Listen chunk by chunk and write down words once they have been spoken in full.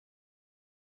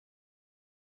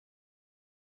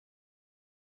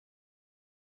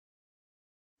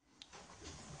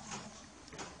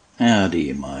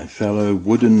Howdy, my fellow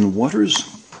wooden waters.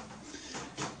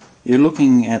 You're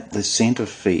looking at the centre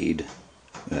feed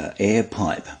air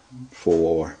pipe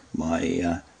for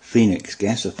my Phoenix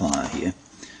gasifier here.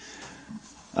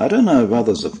 I don't know if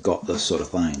others have got this sort of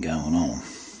thing going on,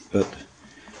 but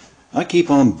I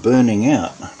keep on burning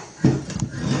out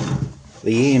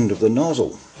the end of the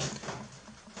nozzle.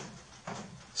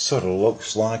 Sort of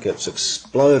looks like it's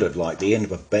exploded like the end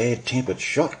of a bad tempered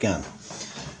shotgun.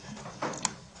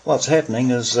 What's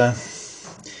happening is I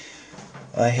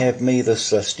have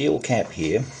this steel cap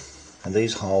here and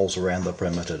these holes around the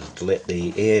perimeter to let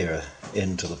the air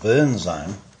into the burn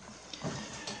zone,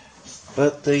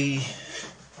 but the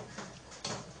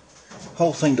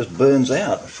whole thing just burns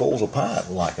out, falls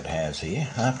apart like it has here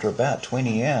after about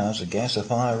 20 hours of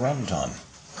gasifier runtime.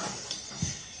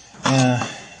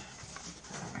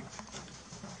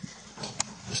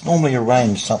 It's normally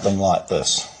arranged something like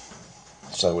this.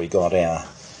 So we got our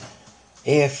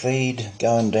air feed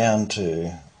going down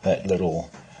to that little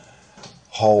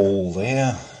hole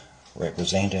there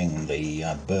representing the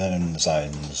burn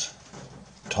zone's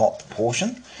top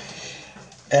portion,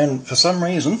 and for some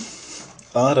reason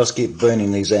I just keep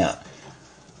burning these out.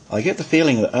 I get the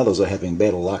feeling that others are having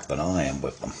better luck than I am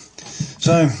with them.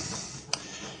 So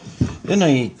in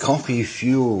a coffee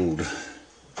fueled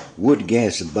wood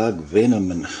gas bug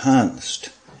venom enhanced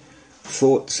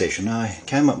thought session, I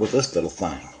came up with this little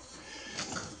thing.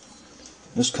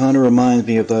 This kind of reminds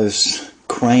me of those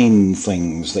crane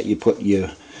things that you put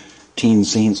your 10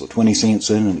 cents or 20 cents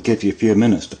in and it gives you a few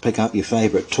minutes to pick up your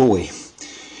favourite toy.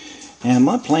 And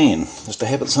my plan is to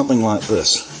have it something like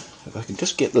this. If I can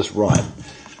just get this right.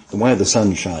 The way the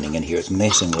sun's shining in here, it's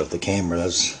messing with the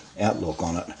camera's outlook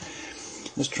on it.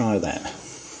 Let's try that.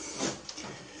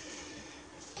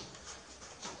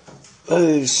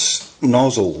 Those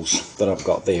nozzles that I've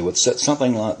got there would sit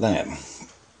something like that,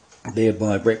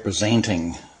 thereby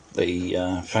representing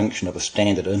the function of a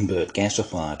standard Imbert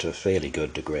gasifier to a fairly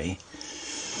good degree.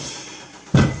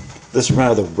 This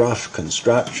rather rough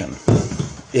construction,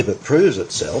 if it proves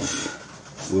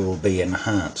itself, will be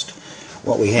enhanced.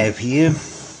 What we have here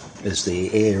is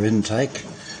the air intake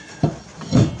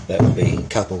that will be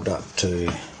coupled up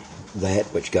to that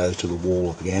which goes to the wall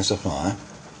of the gasifier.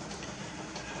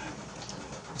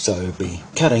 So we'll be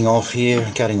cutting off here,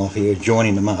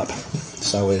 joining them up.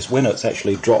 So as when it's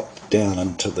actually dropped down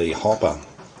into the hopper,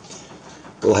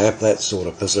 we'll have that sort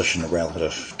of position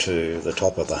relative to the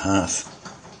top of the hearth.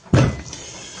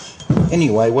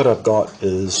 Anyway, what I've got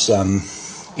is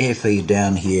air feed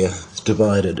down here. It's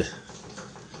divided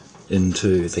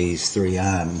into these three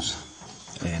arms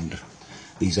and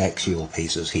these axial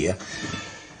pieces here,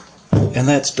 and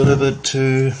that's delivered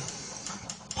to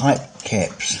pipe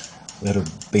caps that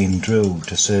have been drilled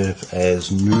to serve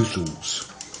as nozzles.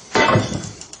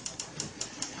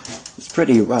 It's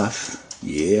pretty rough,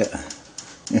 yeah,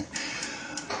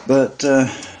 but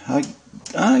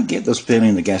I get this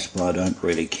feeling the gasifier don't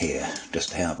really care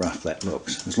just how rough that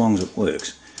looks, as long as it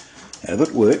works. If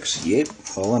it works, yep,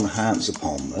 I'll enhance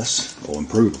upon this, or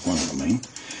improve upon it, I mean,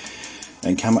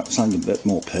 and come up with something a bit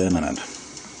more permanent.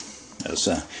 As,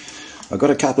 I've got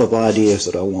a couple of ideas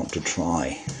that I want to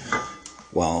try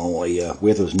while the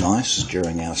weather's nice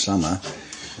during our summer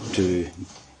to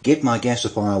get my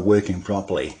gasifier working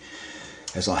properly.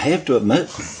 As I have to admit,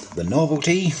 the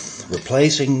novelty,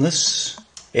 replacing this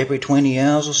every 20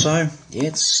 hours or so,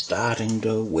 it's starting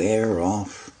to wear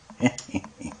off.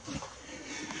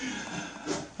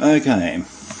 Okay,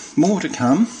 more to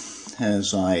come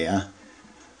as I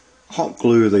hot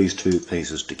glue these two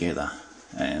pieces together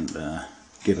and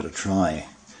give it a try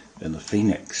in the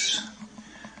Phoenix.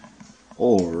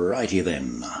 Alrighty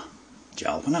then,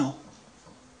 ciao for now.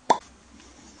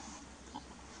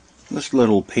 This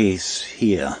little piece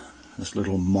here, this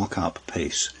little mock-up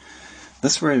piece,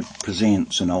 this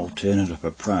represents an alternative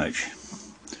approach.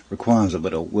 Requires a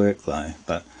bit of work though,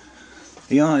 but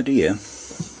the idea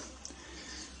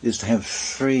is to have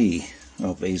 3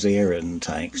 of these air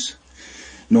intakes.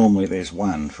 Normally there's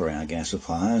 1 for our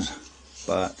gasifiers,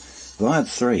 but if I had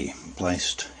 3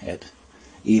 placed at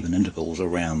even intervals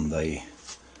around the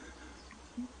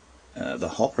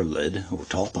hopper lid, or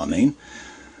top I mean,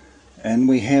 and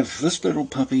we have this little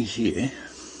puppy here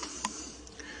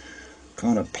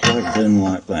kind of plugged in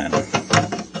like that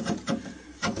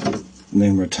and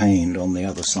then retained on the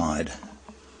other side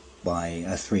by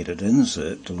a threaded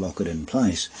insert to lock it in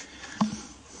place.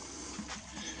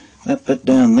 That bit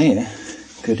down there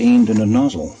could end in a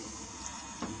nozzle,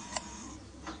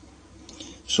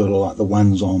 sort of like the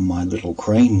ones on my little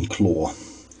crane claw.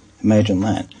 Imagine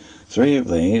that. 3 of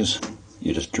these,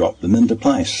 you just drop them into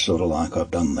place, sort of like I've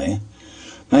done there.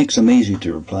 makes them easy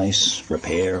to replace,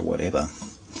 repair, whatever.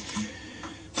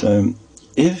 So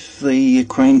if the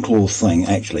crane claw thing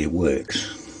actually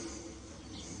works,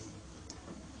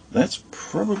 that's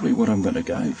probably what I'm going to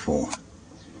go for.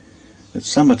 It's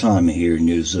summertime here in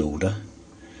New Zealand,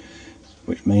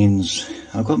 which means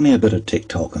I've got me a bit of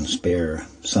TikTok and spare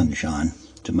sunshine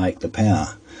to make the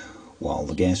power while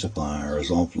the gasifier is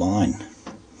offline.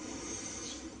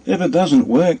 If it doesn't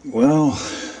work, well,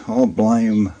 I'll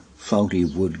blame faulty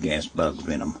wood gas bug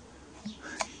venom.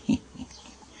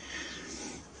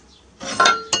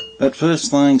 But first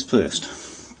things first,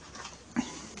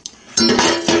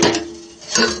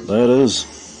 that is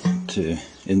to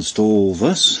install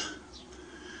this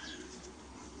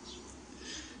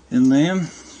in there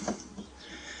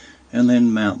and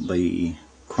then mount the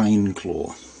crane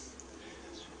claw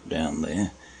down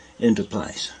there into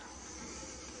place.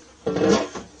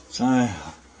 So a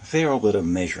fair bit of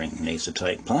measuring needs to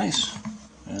take place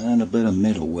and a bit of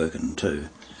metal working too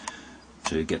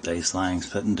to get these things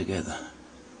fitting together.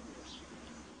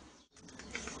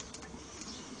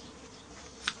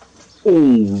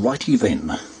 Alrighty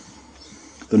then,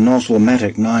 the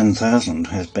Nozzle-matic 9000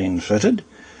 has been fitted.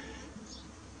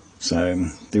 So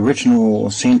the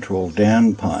original central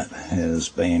downpipe has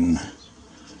been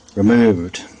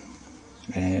removed,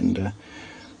 and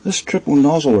this triple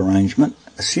nozzle arrangement,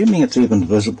 assuming it's even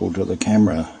visible to the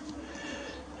camera,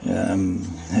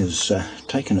 has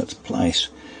taken its place.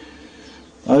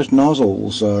 Those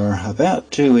nozzles are about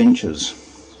 2 inches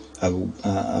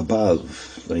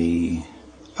above the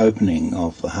opening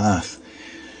of the hearth.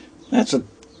 That's a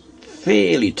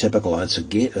fairly typical, I'd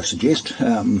suggest,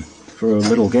 for a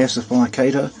little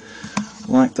gasifier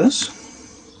like this.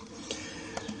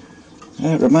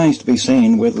 It remains to be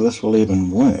seen whether this will even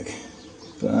work,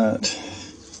 but,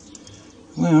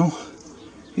 well,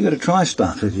 you've got to try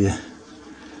stuff if you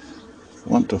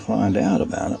want to find out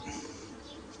about it.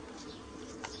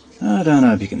 I don't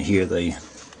know if you can hear the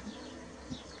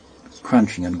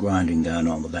crunching and grinding going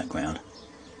on in the background.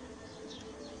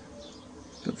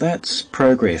 But that's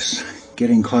progress,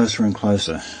 getting closer and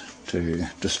closer to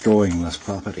destroying this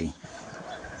property.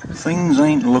 Things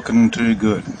ain't looking too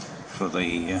good for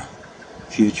the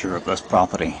future of this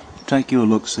property. Take your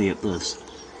look-see at this.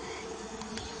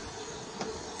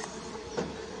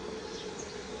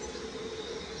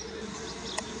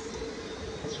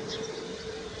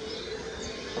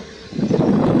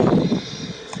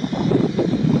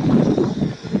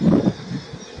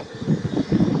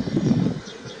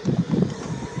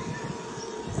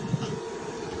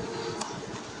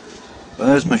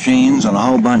 Those machines and a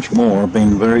whole bunch more have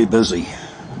been very busy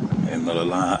in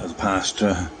the past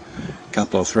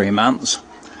couple or 3 months,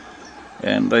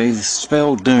 and they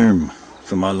spell doom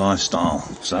for my lifestyle,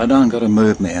 so I don't got to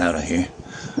move me out of here.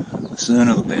 The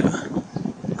sooner the better,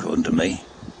 according to me.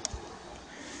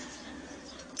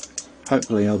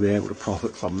 Hopefully I'll be able to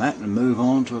profit from that and move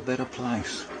on to a better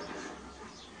place.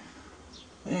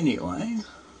 Anyway,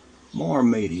 more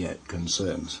immediate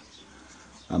concerns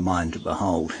are mine to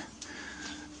behold.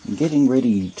 I'm getting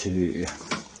ready to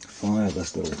fire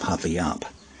this little puppy up.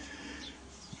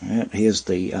 Right, here's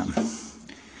the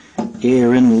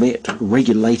air inlet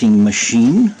regulating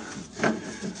machine,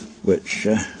 which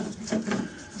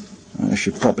I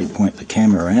should probably point the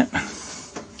camera at.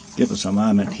 Give us a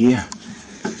moment here.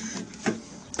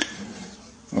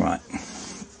 Alright.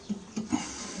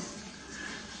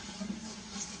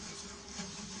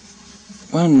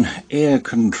 One air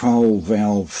control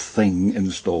valve thing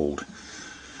installed.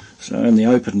 So in the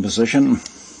open position,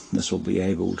 this will be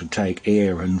able to take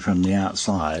air in from the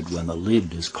outside when the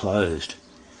lid is closed.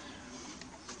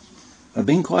 I've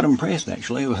been quite impressed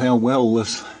actually with how well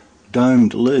this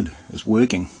domed lid is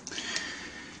working.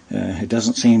 It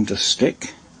doesn't seem to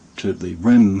stick to the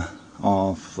rim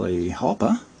of the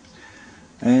hopper,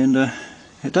 and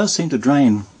it does seem to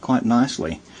drain quite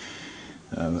nicely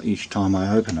each time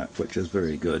I open it, which is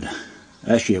very good.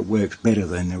 Actually it works better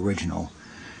than the original,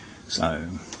 so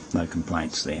no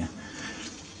complaints there.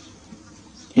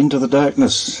 Into the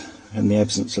darkness in the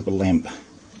absence of a lamp.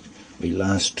 We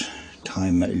last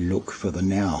time look for the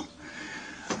now.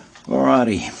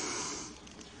 Alrighty.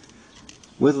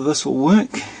 Whether this will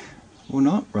work or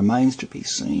not remains to be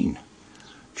seen.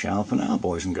 Ciao for now,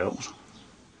 boys and girls.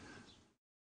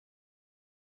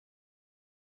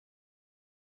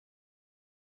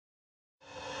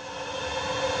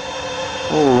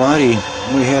 Alrighty,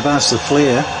 we have us a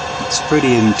flare. It's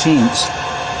pretty intense.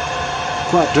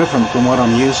 Quite different from what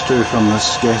I'm used to from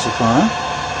this gasifier.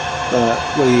 But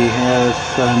we have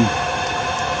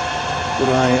what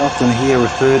I often hear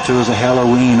referred to as a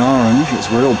Halloween orange. It's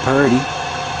real pretty.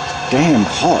 damn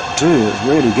hot too. It's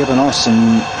really giving off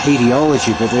some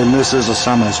heatiology, but then this is a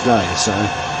summer's day, so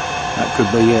that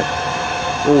could be it.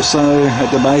 Also,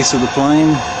 at the base of the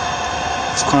flame,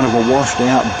 it's kind of a washed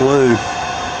out blue.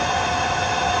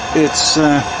 It's,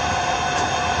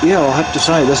 yeah, I'll have to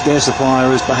say this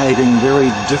gasifier is behaving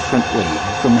very differently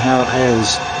from how it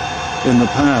has in the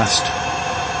past.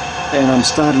 And I'm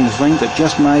starting to think that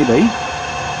just maybe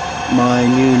my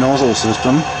new nozzle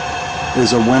system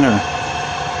is a winner.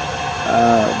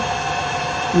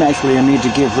 Naturally, I need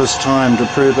to give this time to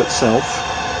prove itself.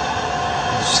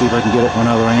 Let's see if I can get it from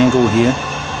another angle here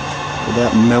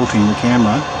without melting the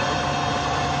camera.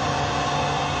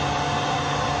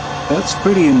 That's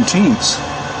pretty intense.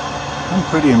 I'm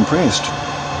pretty impressed.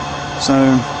 So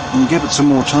I'll give it some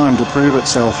more time to prove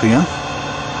itself here.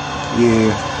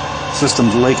 Yeah,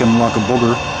 system's leaking like a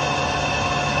booger.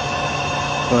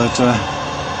 But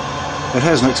it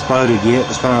hasn't exploded yet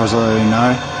as far as I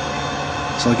know.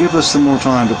 So I'll give this some more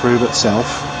time to prove itself.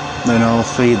 Then I'll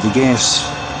feed the gas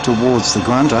towards the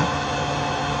grunter.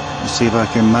 And see if I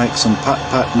can make some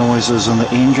putt-putt noises in the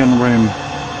engine room.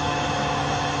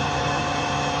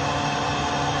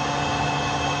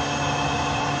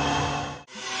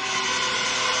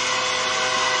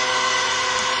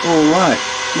 Alright,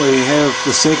 we have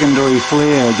the secondary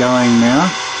flare going now.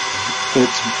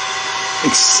 It's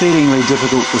exceedingly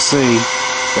difficult to see,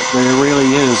 but there really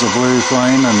is a blue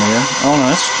flame in there,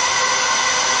 honest.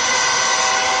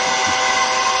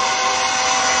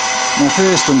 My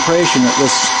first impression of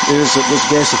this is that this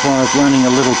gasifier is running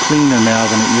a little cleaner now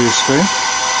than it used to.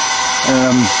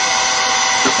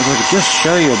 If I could just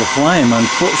show you the flame,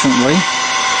 unfortunately,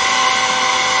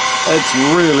 it's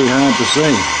really hard to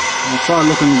see. I'll try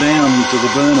looking down to the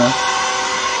burner.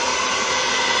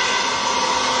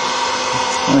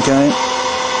 Okay,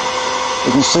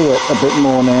 you can see it a bit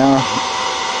more now.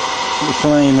 The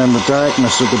flame and the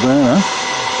darkness of the burner.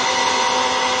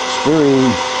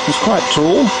 It's quite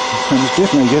tall, and it's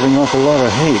definitely giving off a lot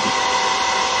of heat.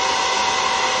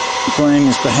 The flame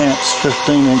is perhaps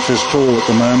 15 inches tall at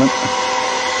the moment.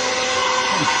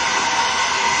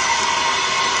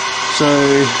 So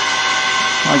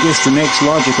I guess the next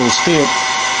logical step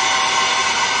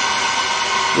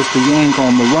is to yank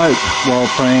on the rope while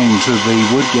praying to the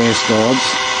woodgas gods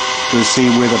to see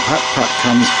where the putt-putt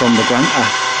comes from the grunter.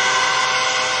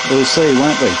 We'll see,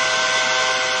 won't we?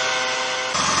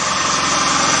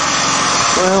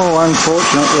 Well,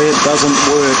 unfortunately it doesn't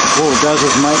work. All it does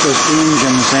is make this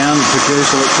engine sound produce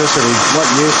electricity. What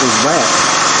use is that?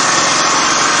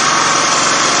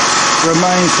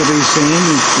 Remains to be seen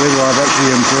whether I've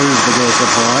actually improved the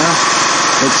gasifier,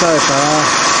 but so far,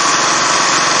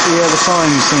 yeah, the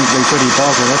signs seem to be pretty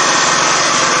positive.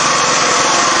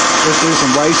 Let's do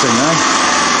some racing, eh?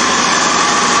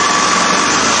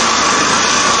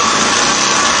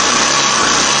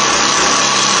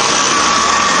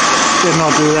 Did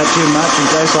not do that too much in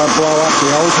case I blow up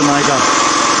the alternator.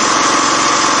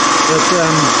 But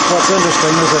what's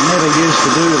interesting is it never used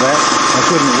to do that. I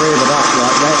couldn't rev it up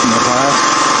like that in the past.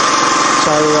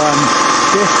 So,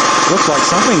 yeah, looks like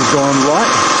something's gone right.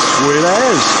 Sweet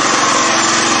as.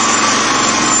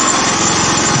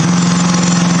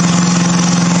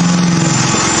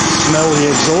 Smell the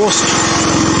exhaust.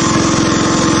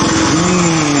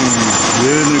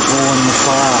 Unicorn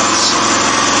farts.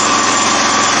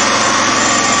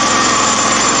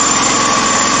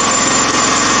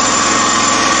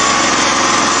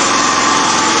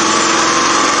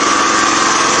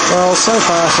 Well, so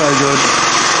far so good.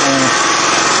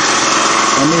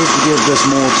 I need to give this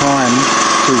more time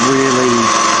to really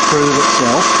prove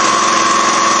itself.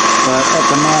 But at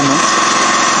the moment,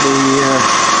 the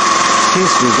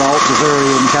test results are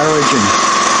very encouraging.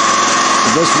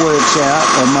 If this works out,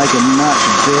 I'll make a much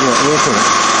better effort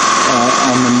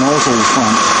on the nozzle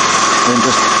front and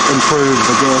just improve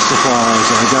the gasifier as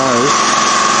I go.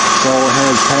 So I'll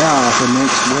have power for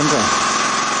next winter.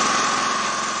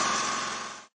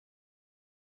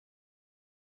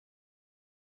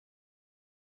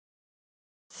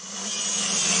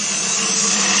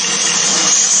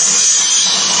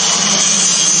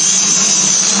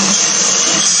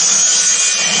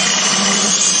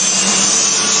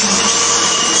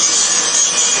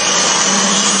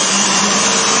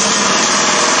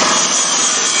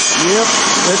 Yep,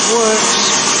 it works.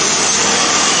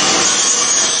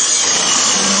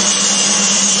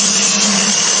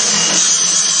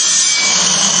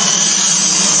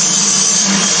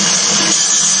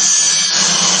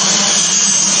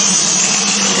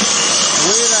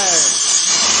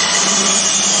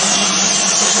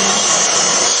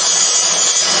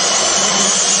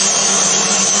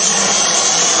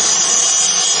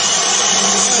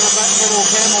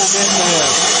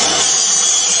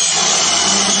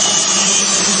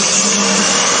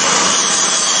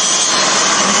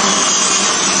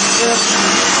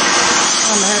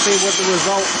 happy with the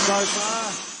results so far.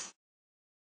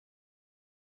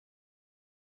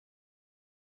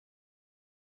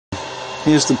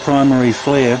 Here's the primary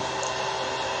flare.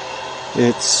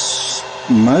 It's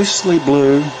mostly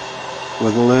blue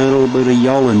with a little bit of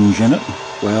orange in it.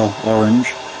 Well,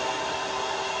 orange.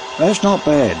 That's not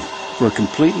bad for a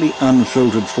completely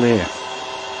unfiltered flare.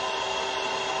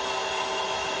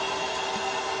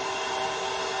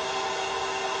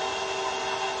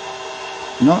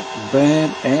 Not bad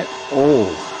at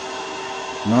all.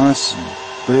 Nice,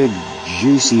 big,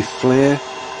 juicy flare.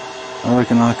 I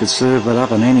reckon I could serve it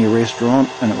up in any restaurant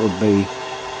and it would be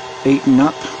eaten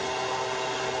up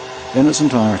in its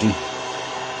entirety.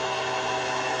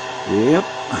 Yep,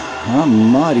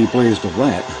 I'm mighty pleased with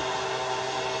that.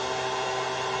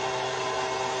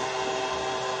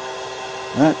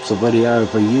 That's a video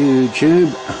for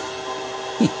YouTube.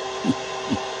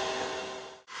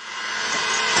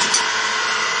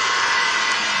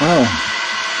 Well,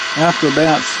 after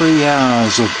about 3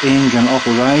 hours of engine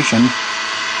operation,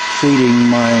 feeding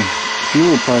my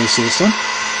fuel processor,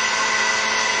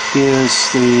 here's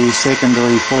the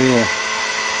secondary flare.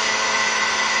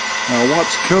 Now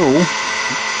what's cool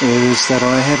is that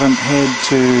I haven't had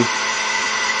to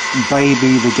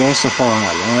baby the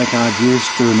gasifier like I've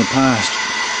used to in the past.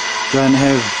 Don't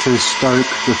have to stoke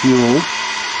the fuel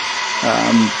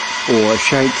or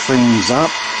shake things up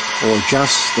or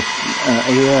adjust the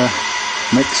air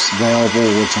mix valve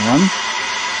all the time,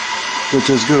 which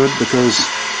is good because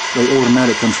the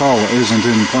automatic control isn't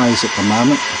in place at the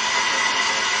moment.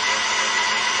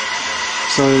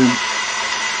 So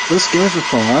this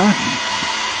gasifier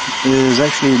is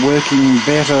actually working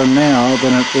better now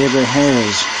than it ever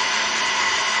has.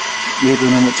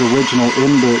 Even in its original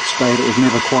Imbert state it was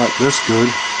never quite this good.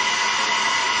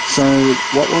 So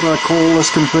what would I call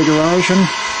this configuration?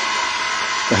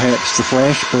 Perhaps the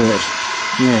FlashBert.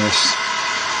 Yes.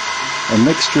 A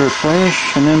mixture of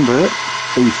Flash and Imbert.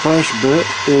 The FlashBert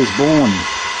is born.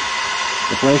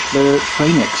 The FlashBert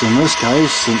Phoenix in this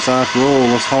case, since after all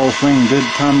this whole thing did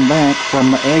come back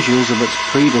from the ashes of its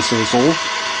predecessor.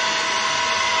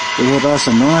 We have us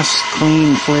a nice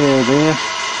clean flare there.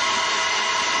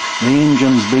 The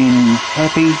engine's been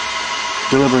happy,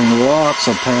 delivering lots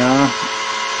of power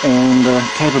and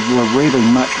capable of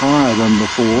revving much higher than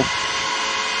before.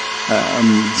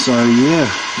 So yeah,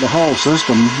 the whole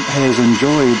system has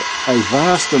enjoyed a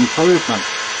vast improvement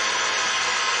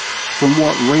from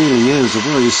what really is a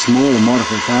very small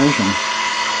modification.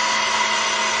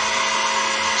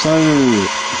 So,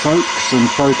 folks and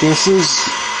folkesses,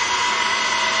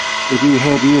 if you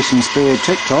have you some spare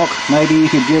TikTok, maybe you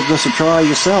could give this a try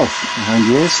yourself. And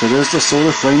yes, it is the sort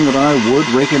of thing that I would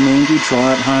recommend you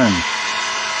try at home.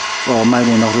 Well,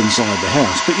 maybe not inside the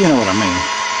house, but you know what I mean.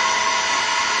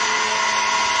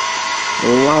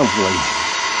 Lovely.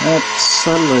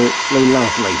 Absolutely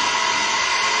lovely.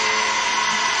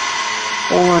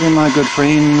 Alrighty, my good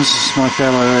friends, my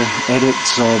fellow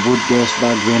addicts of woodgas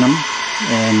bug venom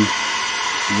and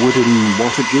wooden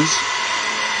wattages.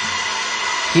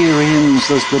 Here ends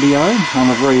this video on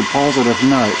a very positive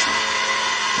note.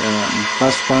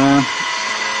 Thus far,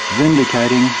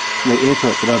 vindicating the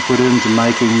effort that I've put into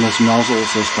making this nozzle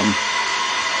system.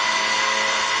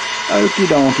 Okie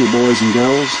dokie, boys and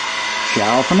girls.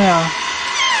 Ciao for now.